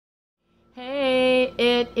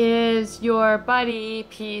It is your buddy,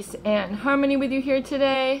 Peace and Harmony, with you here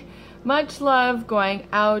today. Much love going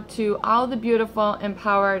out to all the beautiful,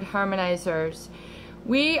 empowered harmonizers.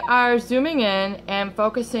 We are zooming in and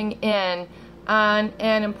focusing in on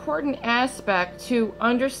an important aspect to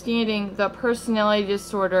understanding the personality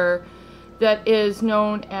disorder that is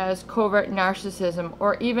known as covert narcissism,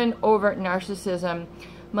 or even overt narcissism,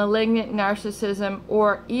 malignant narcissism,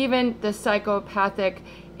 or even the psychopathic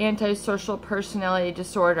antisocial personality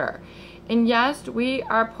disorder. And yes, we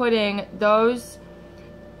are putting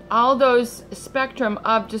all those spectrum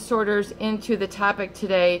of disorders into the topic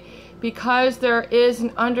today because there is an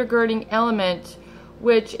undergirding element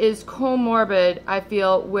which is comorbid, I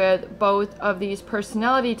feel, with both of these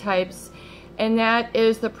personality types, and that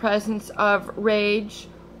is the presence of rage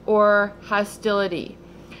or hostility.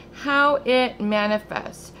 How it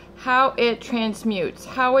manifests, how it transmutes,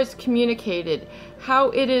 how it's communicated, how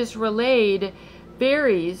it is relayed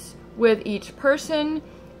varies with each person,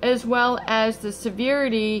 as well as the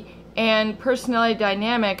severity and personality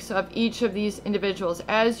dynamics of each of these individuals.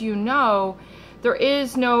 As you know, there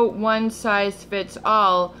is no one size fits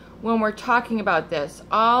all when we're talking about this.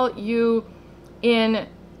 All you in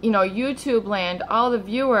YouTube land, all the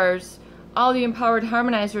viewers, all the empowered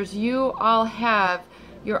harmonizers, you all have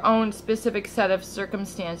your own specific set of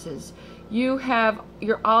circumstances. You have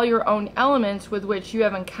all your own elements with which you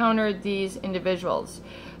have encountered these individuals.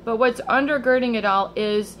 But what's undergirding it all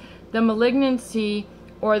is the malignancy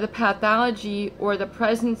or the pathology or the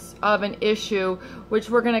presence of an issue, which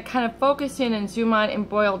we're going to kind of focus in and zoom on and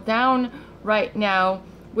boil down right now,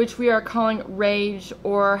 which we are calling rage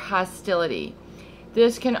or hostility.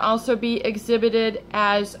 This can also be exhibited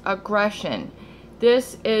as aggression.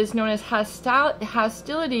 This is known as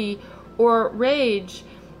hostility or rage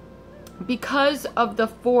because of the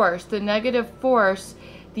force, the negative force,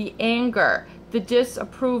 the anger, the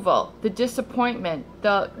disapproval, the disappointment,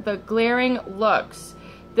 the glaring looks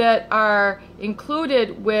that are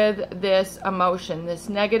included with this emotion, this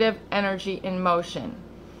negative energy in motion.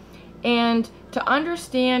 And to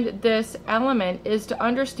understand this element is to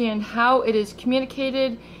understand how it is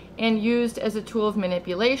communicated and used as a tool of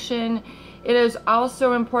manipulation. It is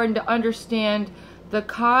also important to understand the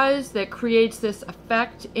cause that creates this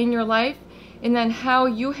effect in your life, and then how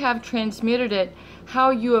you have transmitted it,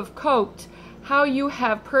 how you have coped, how you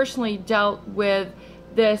have personally dealt with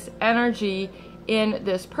this energy in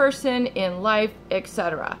this person, in life,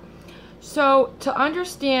 etc. So to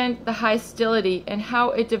understand the hostility and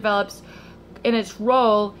how it develops in its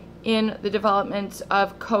role in the development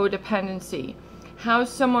of codependency, how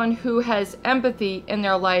someone who has empathy in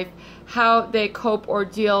their life, how they cope or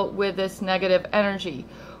deal with this negative energy,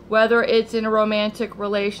 whether it's in a romantic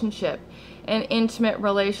relationship, an intimate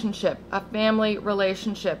relationship, a family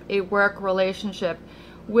relationship, a work relationship,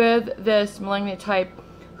 with this malignant type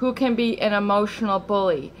who can be an emotional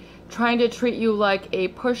bully, trying to treat you like a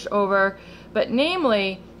pushover, but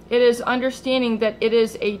namely, it is understanding that it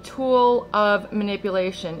is a tool of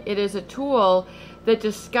manipulation. It is a tool that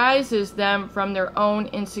disguises them from their own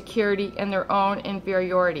insecurity and their own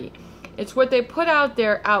inferiority. It's what they put out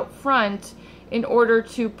there out front in order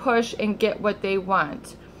to push and get what they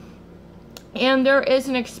want. And there is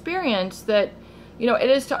an experience that, it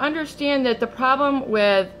is to understand that the problem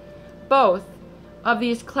with both of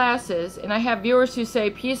these classes, and I have viewers who say,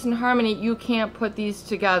 Peace and Harmony, you can't put these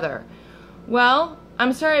together. Well,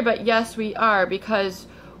 I'm sorry, but yes, we are, because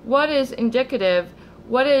what is indicative,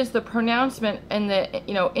 what is the pronouncement and the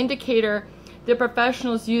indicator that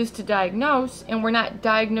professionals use to diagnose, and we're not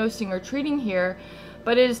diagnosing or treating here,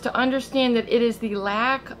 but it is to understand that it is the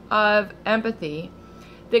lack of empathy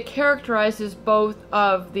that characterizes both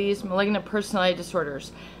of these malignant personality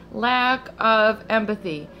disorders. Lack of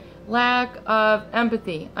empathy. Lack of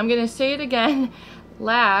empathy. I'm going to say it again.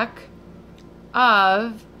 Lack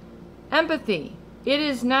of empathy. It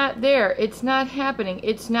is not there. It's not happening.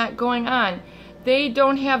 It's not going on. They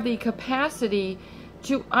don't have the capacity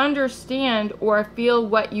to understand or feel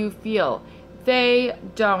what you feel. They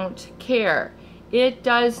don't care. It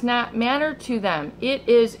does not matter to them. It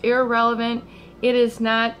is irrelevant. It is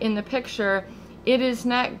not in the picture. It is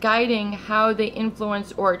not guiding how they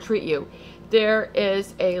influence or treat you. There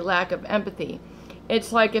is a lack of empathy.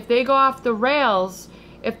 It's like if they go off the rails,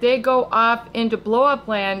 if they go off into blow-up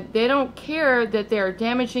land, they don't care that they're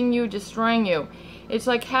damaging you, destroying you. It's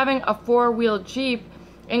like having a four-wheel Jeep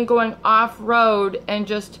and going off-road and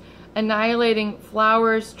just annihilating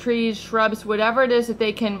flowers, trees, shrubs, whatever it is that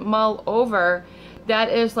they can mull over. That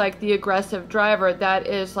is like the aggressive driver. That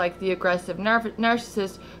is like the aggressive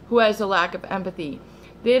narcissist who has a lack of empathy.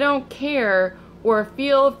 They don't care or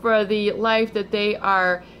feel for the life that they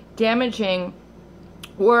are damaging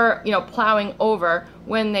or, you know, plowing over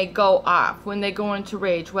when they go off, when they go into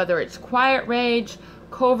rage, whether it's quiet rage,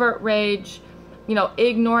 covert rage, you know,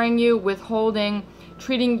 ignoring you, withholding,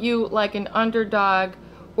 treating you like an underdog,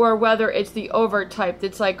 or whether it's the overt type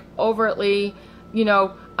that's like overtly, you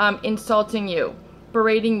know, insulting you,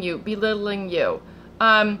 berating you, belittling you,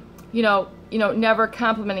 never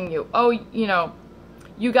complimenting you. Oh, you know,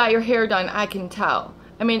 you got your hair done, I can tell.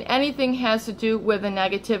 I mean, anything has to do with a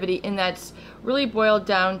negativity, and that's really boiled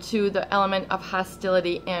down to the element of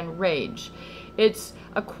hostility and rage. It's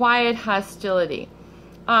a quiet hostility.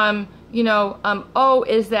 Oh,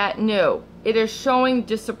 is that new? It is showing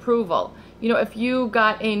disapproval. You know, if you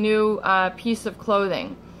got a new piece of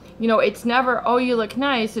clothing, you know, it's never, oh, you look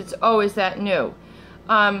nice. It's, oh, is that new?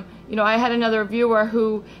 I had another viewer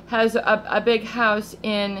who has a big house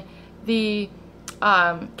in the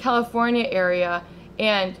California area,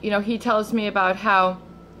 and, you know, he tells me about how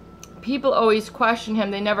people always question him.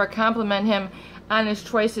 They never compliment him on his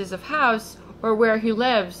choices of house or where he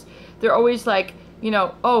lives. They're always like, you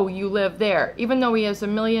know, oh, you live there. Even though he has $1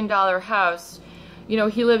 million house, you know,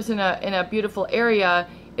 he lives in a beautiful area.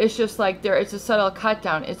 It's just like it's a subtle cut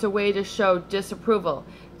down. It's a way to show disapproval.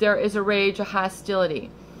 There is a rage, a hostility.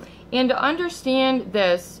 And to understand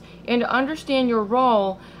this and to understand your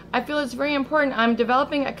role, I feel it's very important. I'm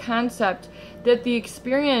developing a concept that the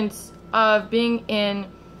experience of being in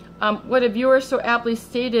what a viewer so aptly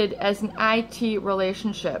stated as an IT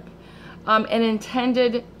relationship, an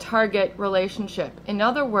intended target relationship. In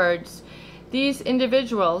other words, these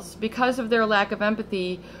individuals, because of their lack of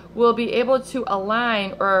empathy, will be able to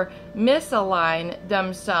align or misalign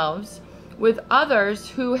themselves with others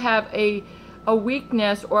who have a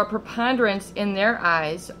weakness or a preponderance in their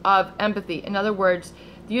eyes of empathy. In other words,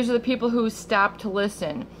 these are the people who stop to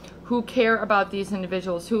listen, who care about these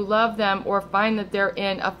individuals, who love them or find that they're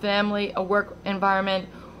in a family, a work environment,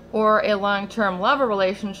 or a long-term lover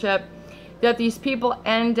relationship, that these people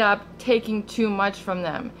end up taking too much from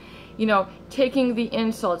them. You know, taking the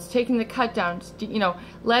insults, taking the cut downs, you know,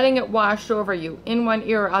 letting it wash over you in one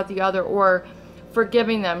ear or out the other, or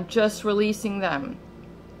forgiving them, just releasing them.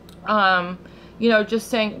 Just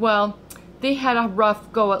saying, well, they had a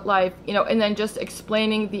rough go at life, you know, and then just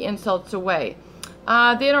explaining the insults away.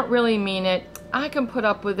 They don't really mean it. I can put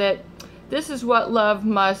up with it. This is what love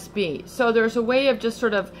must be. So there's a way of just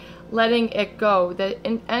sort of letting it go that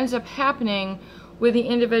ends up happening with the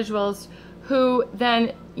individuals who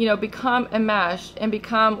then, you know, become enmeshed and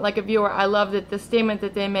become like a viewer. I love that the statement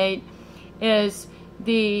that they made is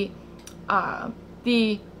the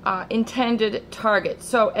intended target.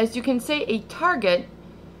 So as you can say, a target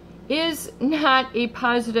is not a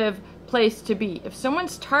positive place to be. If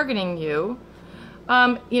someone's targeting you,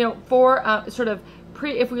 if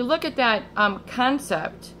we look at that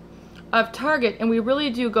concept of target, and we really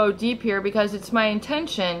do go deep here because it's my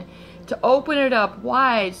intention to open it up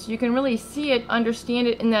wide so you can really see it, understand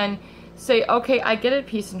it, and then say, okay, I get it,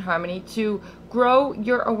 peace and harmony, to grow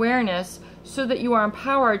your awareness so that you are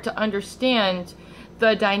empowered to understand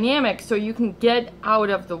the dynamic so you can get out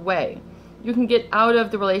of the way. You can get out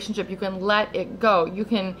of the relationship. You can let it go. You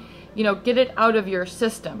can, you know, get it out of your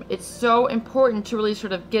system. It's so important to really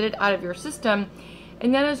sort of get it out of your system.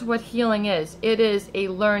 And that is what healing is. It is a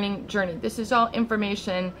learning journey. This is all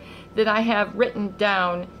information that I have written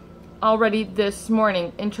down already this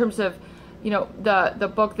morning in terms of, you know, the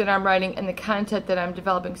book that I'm writing and the content that I'm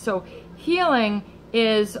developing. So healing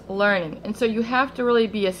is learning. And so you have to really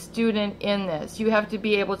be a student in this. You have to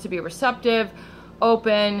be able to be receptive,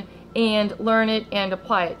 open, and learn it and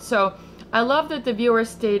apply it. So I love that the viewer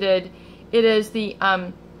stated it is the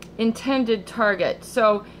intended target.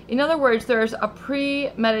 So in other words, there's a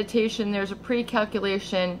pre-meditation, there's a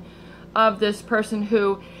pre-calculation of this person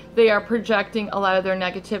who they are projecting a lot of their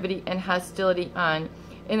negativity and hostility on,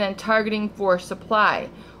 and then targeting for supply,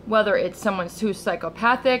 whether it's someone who's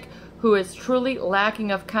psychopathic, who is truly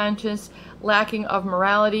lacking of conscience, lacking of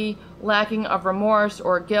morality, lacking of remorse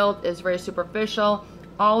or guilt, is very superficial.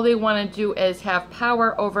 All they want to do is have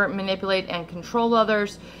power over, manipulate, and control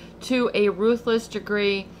others to a ruthless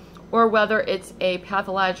degree, or whether it's a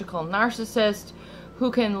pathological narcissist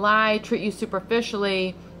who can lie, treat you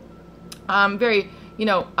superficially, very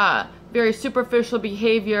superficial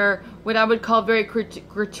behavior, what I would call very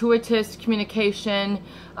gratuitous communication.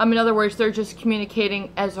 In other words, they're just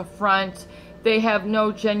communicating as a front. They have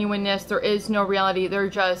no genuineness. There is no reality. They're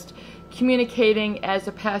just communicating as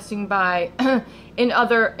a passing by in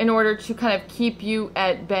order to kind of keep you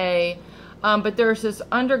at bay. But there's this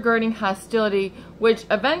undergirding hostility, which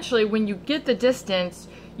eventually, when you get the distance,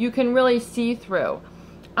 you can really see through.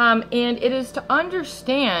 And it is to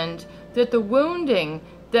understand that the wounding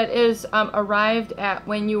that is arrived at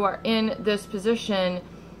when you are in this position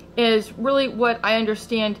is really what I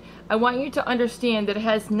understand. I want you to understand that it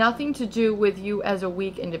has nothing to do with you as a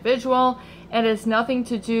weak individual. It has nothing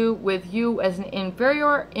to do with you as an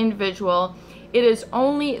inferior individual. It is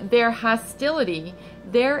only their hostility,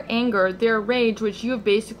 their anger, their rage, which you have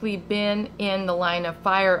basically been in the line of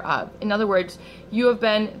fire of. In other words, you have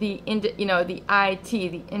been the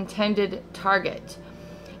the intended target.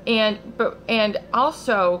 And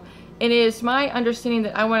also, it is my understanding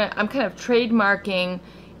that I'm kind of trademarking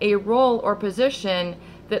a role or position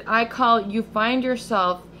that I call you find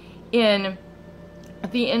yourself in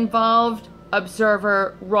the involved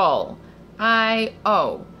observer role,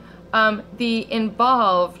 IO. The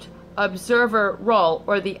involved observer role,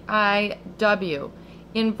 or the IW,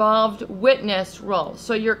 involved witness role.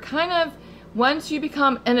 So you're kind of, once you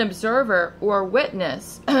become an observer or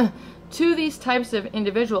witness to these types of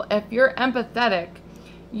individual, if you're empathetic,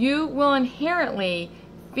 you will inherently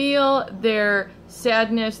feel their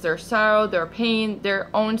sadness, their sorrow, their pain, their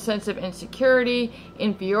own sense of insecurity,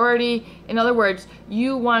 inferiority. In other words,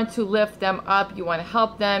 you want to lift them up, you want to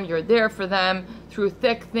help them, you're there for them through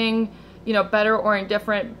thick, thin, better or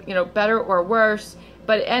indifferent, better or worse,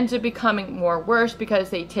 but it ends up becoming more worse because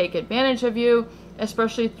they take advantage of you,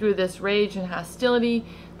 especially through this rage and hostility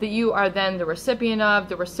that you are then the recipient of,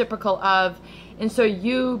 the reciprocal of. And so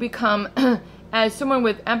you become, as someone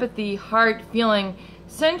with empathy, heart, feeling,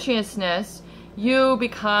 sentientness, you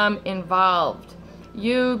become involved.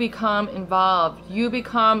 You become involved. You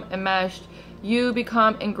become enmeshed. You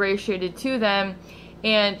become ingratiated to them.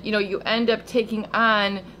 And, you end up taking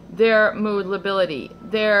on their mood lability,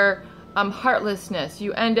 their heartlessness.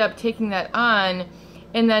 You end up taking that on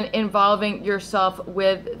and then involving yourself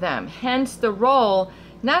with them. Hence the role,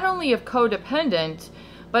 not only of codependent,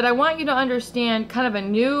 but I want you to understand kind of a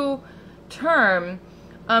new term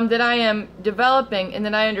that I am developing and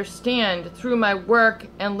that I understand through my work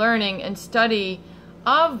and learning and study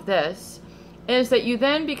of this, is that you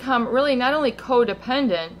then become really not only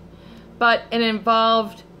codependent, but an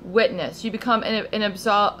involved witness. You become an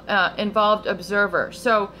involved observer.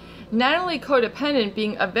 So not only codependent,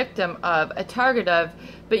 being a victim of, a target of,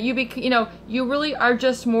 but you really are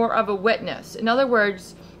just more of a witness. In other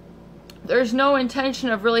words, there's no intention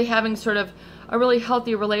of really having sort of a really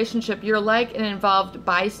healthy relationship. You're like an involved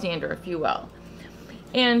bystander, if you will.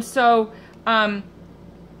 And so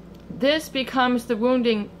this becomes the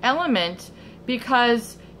wounding element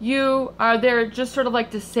because you are there just sort of like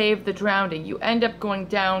to save the drowning. You end up going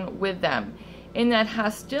down with them. In that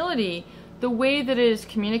hostility, the way that it is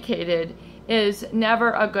communicated is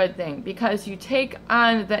never a good thing, because you take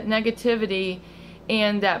on that negativity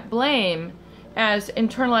and that blame as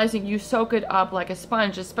internalizing. You soak it up like a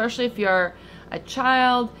sponge, especially if you're a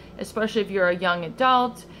child, especially if you're a young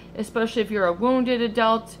adult, especially if you're a wounded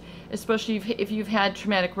adult, especially if you've had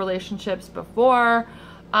traumatic relationships before.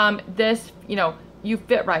 You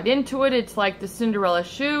fit right into it. It's like the Cinderella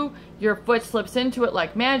shoe. Your foot slips into it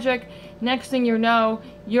like magic. Next thing you know,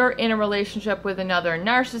 you're in a relationship with another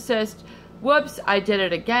narcissist. Whoops, I did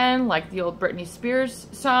it again, like the old Britney Spears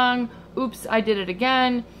song. Oops, I did it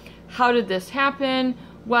again. How did this happen?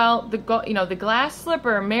 Well, the glass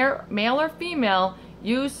slipper, male or female,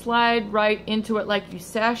 you slide right into it, like you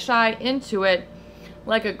sashay into it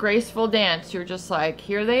like a graceful dance. You're just like,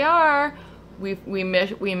 here they are. We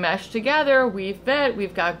mesh together. We fit.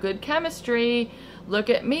 We've got good chemistry.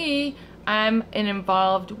 Look at me. I'm an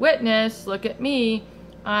involved witness. Look at me.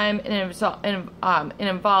 I'm an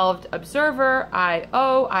involved observer.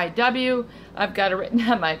 IW. I've got it written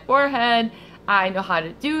on my forehead. I know how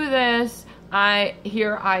to do this.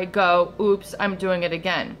 Here I go. Oops, I'm doing it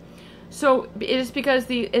again. So it is because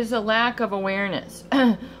it is a lack of awareness,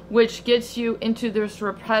 which gets you into this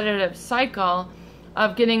repetitive cycle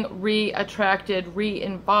of getting re-attracted,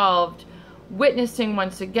 re-involved, witnessing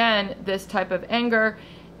once again this type of anger,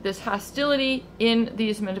 this hostility in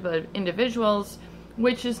these manipulative individuals,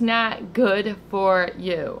 which is not good for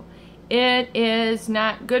you. It is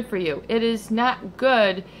not good for you. It is not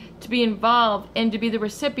good to be involved and to be the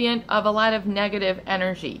recipient of a lot of negative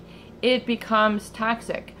energy. It becomes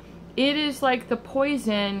toxic. It is like the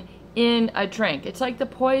poison in a drink. It's like the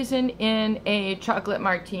poison in a chocolate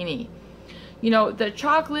martini. The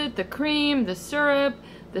chocolate, the cream, the syrup,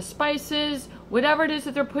 the spices, whatever it is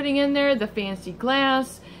that they're putting in there, the fancy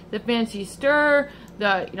glass, the fancy stir,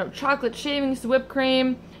 the chocolate shavings, the whipped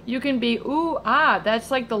cream, you can be, ooh,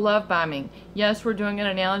 that's like the love bombing. Yes, we're doing an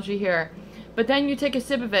analogy here. But then you take a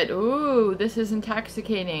sip of it. Ooh, this is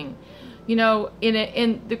intoxicating. you know,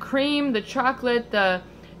 in the cream, the chocolate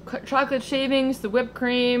shavings, the whipped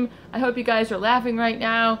cream. I hope you guys are laughing right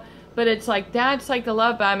now, but it's like, that's like the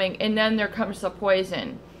love bombing, and then there comes the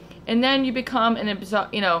poison. And then you become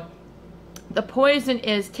you know, the poison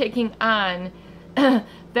is taking on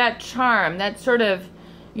that charm, that sort of,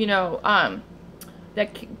 you know,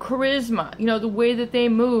 that charisma, you know, the way that they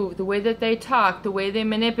move, the way that they talk, the way they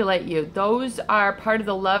manipulate you. Those are part of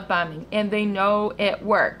the love bombing, and they know it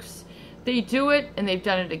works. They do it, and they've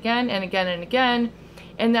done it again and again and again,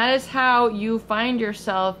 and that is how you find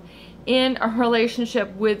yourself in a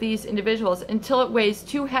relationship with these individuals until it weighs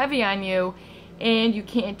too heavy on you and you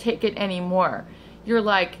can't take it anymore. You're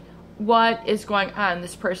like, what is going on?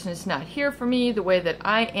 This person is not here for me the way that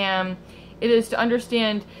I am. It is to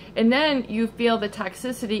understand, and then you feel the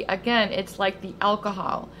toxicity again. It's like the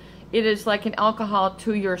alcohol. It is like an alcohol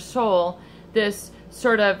to your soul. This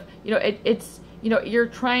sort of, you know, it's, you know, you're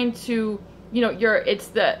trying to, you know, it's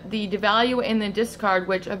the devalue and the discard,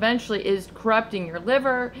 which eventually is corrupting your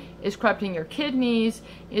liver, is corrupting your kidneys,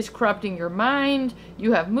 is corrupting your mind.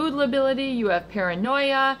 You have mood lability, you have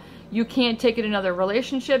paranoia, you can't take it in other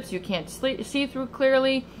relationships, you can't see through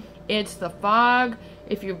clearly. It's the fog.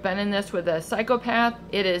 If you've been in this with a psychopath,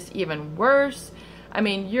 it is even worse. I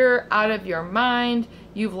mean, you're out of your mind.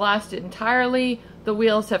 You've lost it entirely. The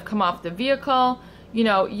wheels have come off the vehicle. You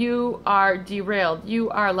know, you are derailed. You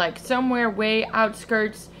are like somewhere way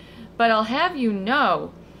outskirts. But I'll have you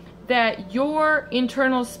know that your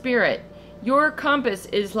internal spirit, your compass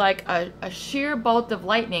is like a sheer bolt of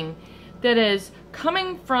lightning that is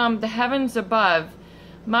coming from the heavens above,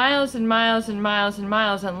 miles and miles and miles and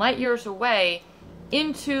miles and light years away,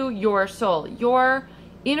 into your soul. Your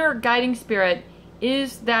inner guiding spirit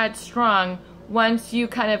is that strong once you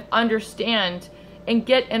kind of understand and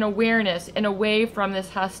get an awareness and away from this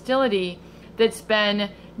hostility that's been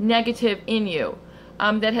negative in you,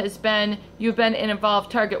 that has been, you've been an involved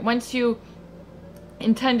target. Once you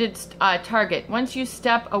intended target, once you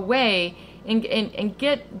step away and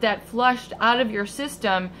get that flushed out of your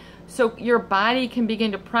system so your body can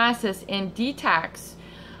begin to process and detox,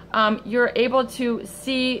 you're able to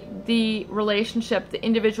see the relationship, the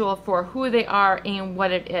individual, for who they are and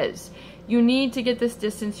what it is. You need to get this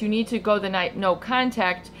distance. You need to go the night no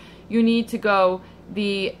contact. You need to go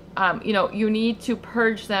the, you know, you need to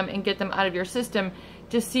purge them and get them out of your system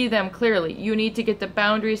to see them clearly. You need to get the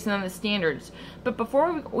boundaries and then the standards. But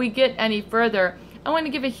before we get any further, I want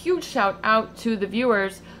to give a huge shout out to the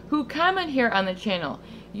viewers who comment here on the channel.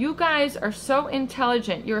 You guys are so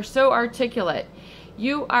intelligent. You're so articulate.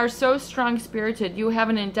 You are so strong-spirited. You have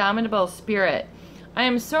an indomitable spirit. I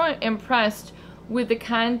am so impressed with the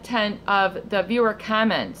content of the viewer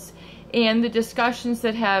comments and the discussions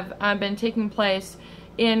that have been taking place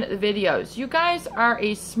in the videos. You guys are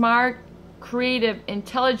a smart, creative,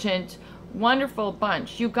 intelligent, wonderful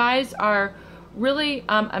bunch. You guys are really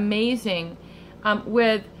amazing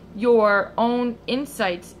with your own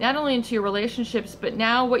insights, not only into your relationships, but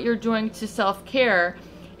now what you're doing to self-care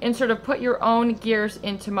and sort of put your own gears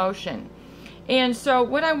into motion. And so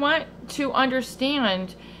what I want to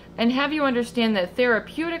understand and have you understand that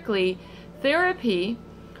therapeutically, therapy,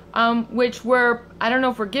 which I don't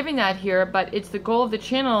know if we're giving that here, but it's the goal of the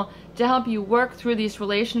channel to help you work through these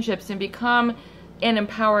relationships and become an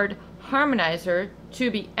empowered harmonizer,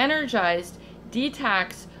 to be energized,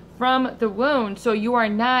 detox from the wound, so you are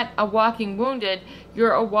not a walking wounded,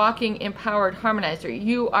 you're a walking empowered harmonizer.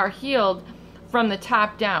 You are healed from the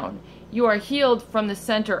top down. You are healed from the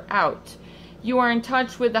center out. You are in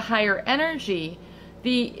touch with the higher energy.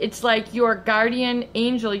 It's like your guardian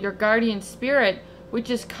angel, your guardian spirit, which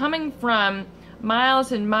is coming from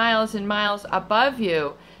miles and miles and miles above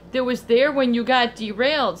you, that was there when you got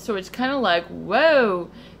derailed. So it's kind of like, whoa,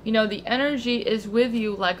 you know, the energy is with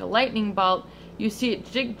you like a lightning bolt. You see it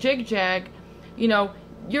jig-jag, you know,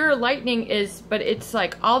 your lightning is, but it's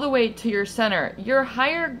like all the way to your center. Your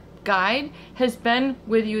higher guide has been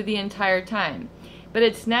with you the entire time. But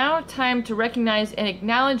it's now time to recognize and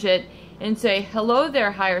acknowledge it and say, hello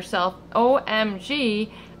there, higher self.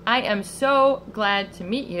 OMG, I am so glad to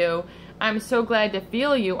meet you. I'm so glad to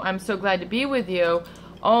feel you. I'm so glad to be with you.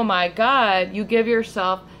 Oh my God, you give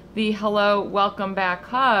yourself the hello, welcome back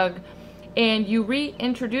hug, and you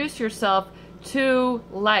reintroduce yourself to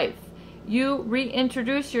life. You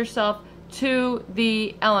reintroduce yourself to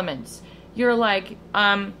the elements. You're like,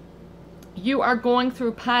 you are going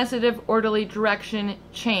through positive, orderly direction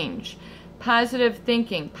change, positive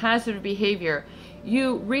thinking, positive behavior.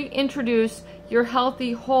 You reintroduce your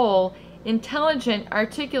healthy, whole, intelligent,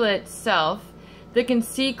 articulate self that can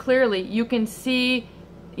see clearly. You can see,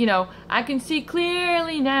 you know, I can see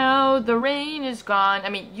clearly now, the rain is gone. I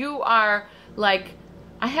mean, you are like,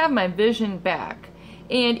 I have my vision back.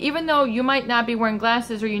 And even though you might not be wearing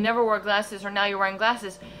glasses, or you never wore glasses, or now you're wearing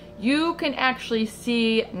glasses, you can actually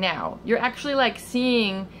see now. You're actually like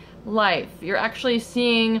seeing life. You're actually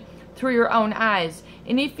seeing through your own eyes.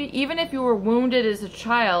 And even if you were wounded as a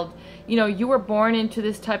child, you know, you were born into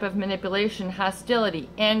this type of manipulation, hostility,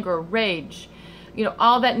 anger, rage. You know,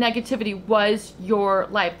 all that negativity was your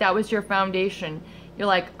life. That was your foundation. You're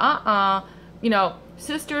like, you know,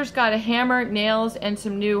 sister's got a hammer, nails, and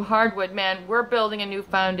some new hardwood. Man, we're building a new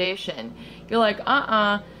foundation. You're like,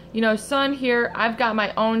 you know, son, here, I've got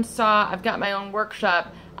my own saw. I've got my own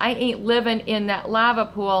workshop. I ain't living in that lava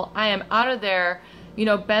pool. I am out of there. You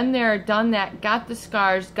know, been there, done that, got the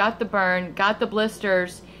scars, got the burn, got the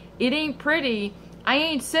blisters. It ain't pretty. I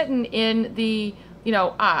ain't sitting in the,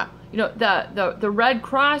 the Red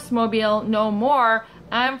Cross mobile no more.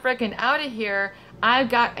 I'm freaking out of here. I've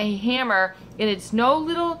got a hammer, and it's no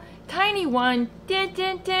little tiny one.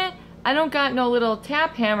 I don't got no little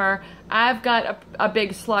tap hammer. I've got a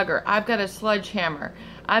big slugger. I've got a sledgehammer.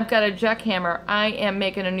 I've got a jackhammer. I am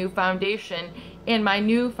making a new foundation, and my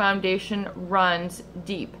new foundation runs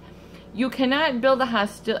deep. You cannot build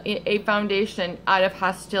a foundation out of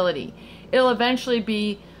hostility. It'll eventually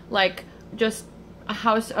be like just a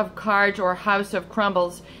house of cards or a house of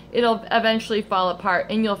crumbles. It'll eventually fall apart,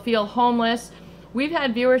 and you'll feel homeless. We've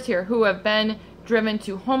had viewers here who have been driven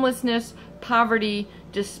to homelessness, poverty,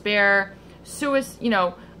 despair,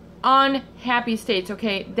 suicide, unhappy states,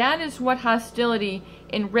 okay? That is what hostility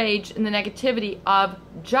and rage and the negativity of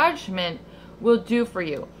judgment will do for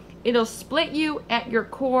you. It'll split you at your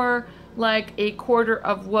core like a quarter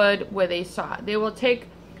of wood with a saw. They will take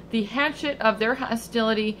the hatchet of their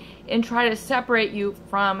hostility and try to separate you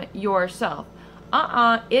from yourself.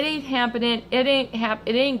 It ain't happening. It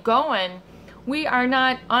ain't going. We are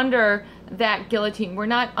not under that guillotine. We're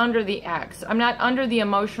not under the axe. I'm not under the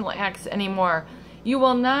emotional axe anymore. You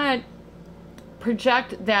will not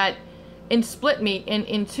project that and split me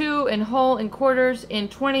in two, in whole, in quarters, in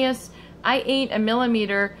 20ths. I ain't a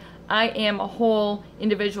millimeter. I am a whole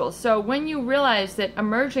individual. So when you realize that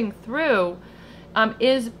emerging through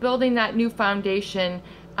is building that new foundation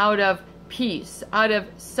out of peace, out of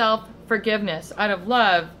self-forgiveness, out of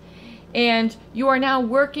love, and you are now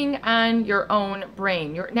working on your own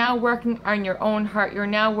brain. You're now working on your own heart. You're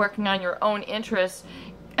now working on your own interests.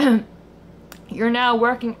 You're now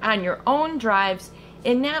working on your own drives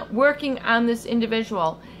and not working on this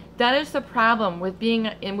individual. That is the problem with being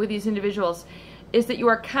in with these individuals, is that you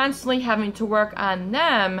are constantly having to work on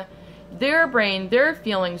them, their brain, their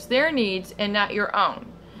feelings, their needs, and not your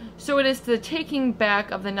own. So it is the taking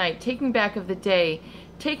back of the night, taking back of the day,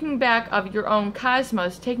 taking back of your own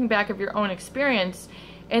cosmos, taking back of your own experience,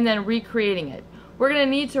 and then recreating it. We're going to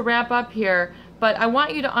need to wrap up here, but I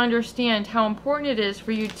want you to understand how important it is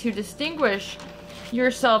for you to distinguish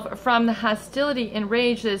yourself from the hostility and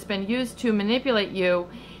rage that has been used to manipulate you,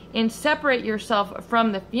 and separate yourself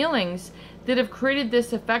from the feelings that have created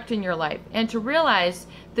this effect in your life, and to realize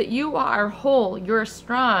that you are whole, you're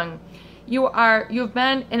strong, you've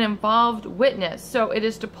been an involved witness. So it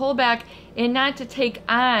is to pull back and not to take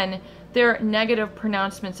on their negative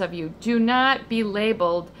pronouncements of you. Do not be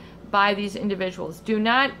labeled by these individuals. Do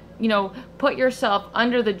not, put yourself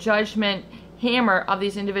under the judgment hammer of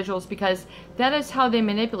these individuals, because that is how they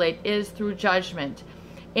manipulate, is through judgment.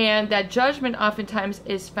 And that judgment oftentimes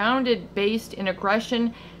is based in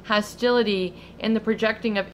aggression, hostility, and the projecting of